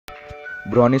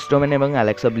ব্রন strawman এবং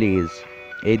Alexa bliss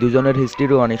এই দুজনের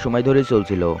হিস্ট্রিও অনেক সময় ধরেই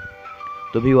চলছিল।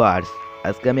 তো ভিউয়ার্স,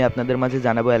 আজকে আমি আপনাদের মাঝে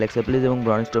জানাবো অ্যালেক্সা ব্লিস এবং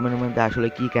ব্রন স্ট্রোম্যানের মধ্যে আসলে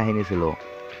কী কাহিনী ছিল,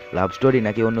 লাভ স্টোরি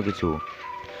নাকি অন্য কিছু।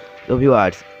 তো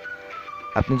ভিউয়ার্স,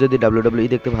 আপনি যদি WWE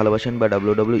দেখতে ভালোবাসেন বা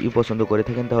WWE পছন্দ করে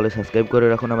থাকেন তাহলে সাবস্ক্রাইব করে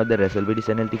রাখুন আমাদের রেসেলবিডি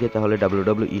চ্যানেলটিকে, তাহলে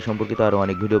WWE সম্পর্কিত আরও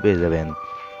অনেক ভিডিও পেয়ে যাবেন।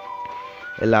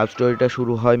 এই লাভ স্টোরিটা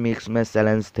শুরু হয় মিক্স ম্যাচ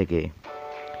চ্যালেঞ্জ থেকে।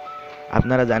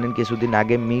 আপনারা জানেন কিছুদিন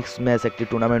আগে মিক্স ম্যাচ একটি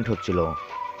টুর্নামেন্ট হচ্ছিল।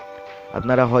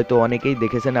 আপনারা হয়তো অনেকেই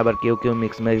দেখেছেন, আবার কেউ কেউ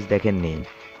মিক্স ম্যাচ দেখেননি।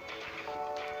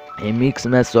 এই মিক্স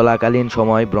ম্যাচ চলাকালীন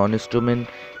সময় ব্রন স্ট্রোম্যান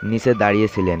নিচে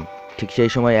দাঁড়িয়েছিলেন। ঠিক সেই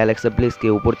সময় অ্যালেক্সা ব্লিসকে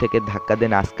উপর থেকে ধাক্কা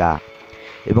দেন আসকা,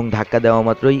 এবং ধাক্কা দেওয়া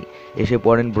মাত্রই এসে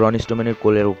পড়েন ব্রন স্ট্রোম্যানের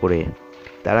কোলের উপরে।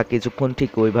 তারা কিছুক্ষণ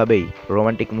ঠিক ওইভাবেই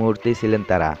রোমান্টিক মুহূর্তেই ছিলেন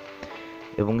তারা,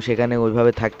 এবং সেখানে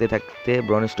ওইভাবে থাকতে থাকতে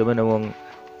ব্রন স্ট্রোম্যান এবং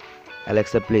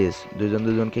অ্যালেক্সা ব্লিস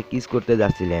দুজনকে কিস করতে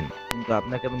যাচ্ছিলেন। কিন্তু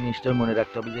আপনাকে আমি নিশ্চয় মনে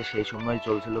রাখতে হবে যে সেই সময়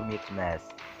চলছিল মিক্স ম্যাচ,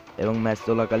 এবং ম্যাচ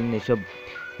চলাকালীন এসব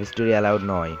হিস্টোরি অ্যালাউড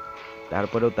নয়।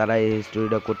 তারপরেও তারা এই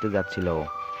হিস্টোরিটা করতে যাচ্ছিল।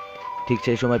 ঠিক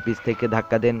সেই সময় পিছ থেকে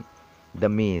ধাক্কা দেন দ্য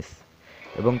মিস,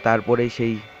 এবং তারপরেই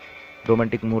সেই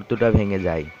রোমান্টিক মুহূর্তটা ভেঙে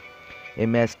যায়। এই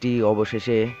ম্যাচটি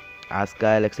অবশেষে আসকা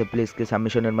অ্যালেক্সা ব্লিসকে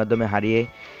সাবমিশনের মাধ্যমে হারিয়ে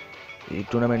এই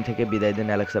টুর্নামেন্ট থেকে বিদায় দেন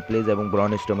অ্যালেক্সা ব্লিস এবং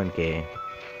ব্রন স্ট্রোম্যানকে।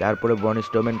 তারপরে ব্রন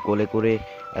স্ট্রোম্যান কোলে করে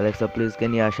অ্যালেক্সা ব্লিসকে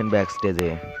নিয়ে আসেন ব্যাক স্টেজে,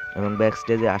 এবং ব্যাক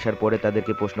স্টেজে আসার পরে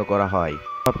তাদেরকে প্রশ্ন করা হয়,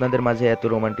 আপনাদের মাঝে এত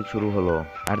রোমান্টিক শুরু হলো,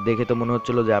 আর দেখে তো মনে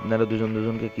হচ্ছিল যে আপনারা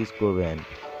দুজনকে কিস করবেন,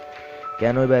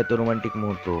 কেনই বা এত রোমান্টিক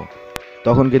মুহূর্ত।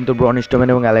 তখন কিন্তু ব্রন স্ট্রোম্যান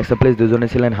এবং অ্যালেক্সা ব্লিস দুজনে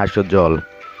ছিলেন হাস্যোজ্জ্বল,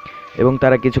 এবং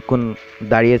তারা কিছুক্ষণ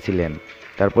দাঁড়িয়েছিলেন।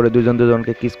 তারপরে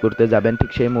দুজনকে কিস করতে যাবেন।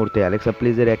 ঠিক সেই মুহূর্তে অ্যালেক্সা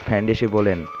ব্লিসের এক ফ্রেন্ড এসে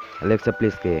বলেন অ্যালেক্সা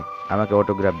ব্লিসকে, আমাকে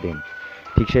অটোগ্রাফ দিন।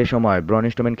 ঠিক সেই সময় ব্রন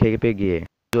স্ট্রোম্যান খেপে গিয়ে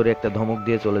জোরে একটা ধমক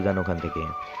দিয়ে চলে যান ওখান থেকে।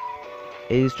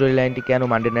 এই স্টোরি লাইনটি কেন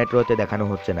মানডে নাইট রতে দেখানো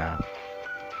হচ্ছে না,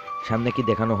 সামনে কি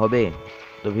দেখানো হবে?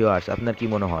 তো ভিউয়ার্স, আপনার কি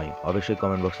মনে হয় অবশ্যই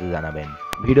কমেন্ট বক্সে জানাবেন।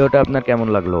 ভিডিওটা আপনার কেমন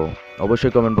লাগলো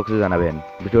অবশ্যই কমেন্ট বক্সে জানাবেন।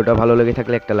 ভিডিওটা ভালো লেগে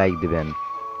থাকলে একটা লাইক দিবেন,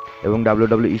 এবং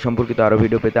WWE সম্পর্কিত আরও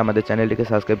ভিডিও পেতে আমাদের চ্যানেলটিকে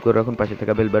সাবস্ক্রাইব করে রাখুন, পাশে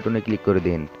থাকা বেল বাটনে ক্লিক করে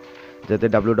দিন, যাতে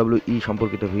WWE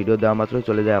সম্পর্কিত ভিডিও দেওয়া মাত্রই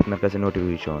চলে যায় আপনার কাছে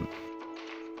নোটিফিকেশন।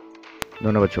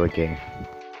 ধন্যবাদ সবাইকে।